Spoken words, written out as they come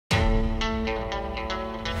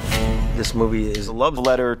This movie is a love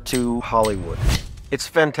letter to Hollywood. It's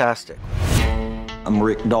fantastic. I'm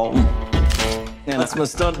Rick Dalton. And that's my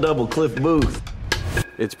stunt double, Cliff Booth.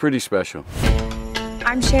 It's pretty special.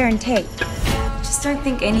 I'm Sharon Tate. Just don't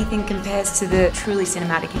think anything compares to the truly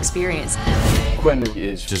cinematic experience. Quentin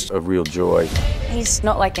is just a real joy. He's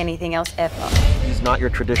not like anything else ever. He's not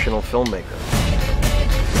your traditional filmmaker.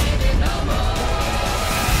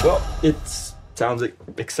 Well, it sounds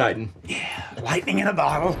exciting. Yeah, lightning in a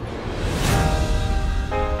bottle.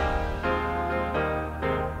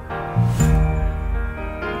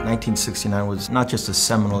 "1969 was not just a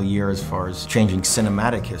seminal year as far as changing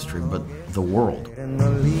cinematic history, but the world.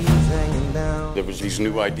 There was these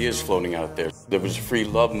new ideas floating out there. There was a free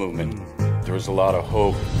love movement. There was a lot of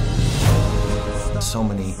hope. So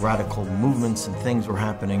many radical movements and things were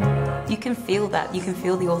happening. You can feel that. You can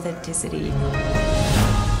feel the authenticity.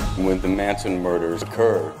 When the Manson murders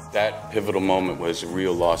occurred, that pivotal moment was a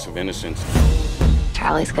real loss of innocence.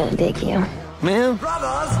 Charlie's gonna dig you. Man.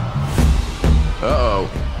 Brothers! Uh-oh.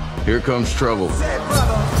 Here comes trouble.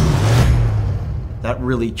 That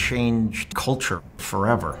really changed culture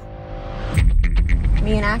forever.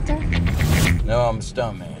 Me an actor? No, I'm a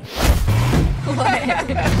stuntman.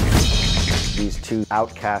 These two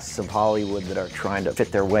outcasts of Hollywood that are trying to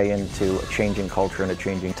fit their way into a changing culture and a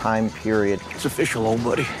changing time period. It's official, old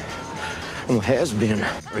buddy. Well, it has been.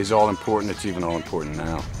 He's all important. It's even all important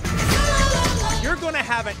now. You're going to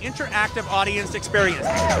have an interactive audience experience.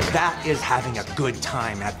 That is having a good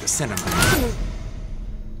time at the cinema.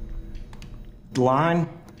 Line.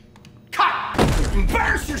 Cut!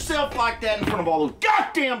 Embarrass yourself like that in front of all those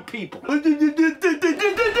goddamn people!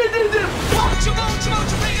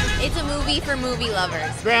 It's a movie for movie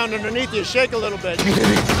lovers. Ground underneath you, shake a little bit.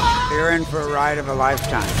 You're in for a ride of a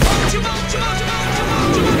lifetime.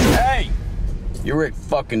 Hey! You're Rick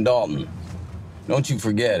fucking Dalton. Don't you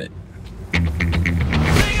forget it.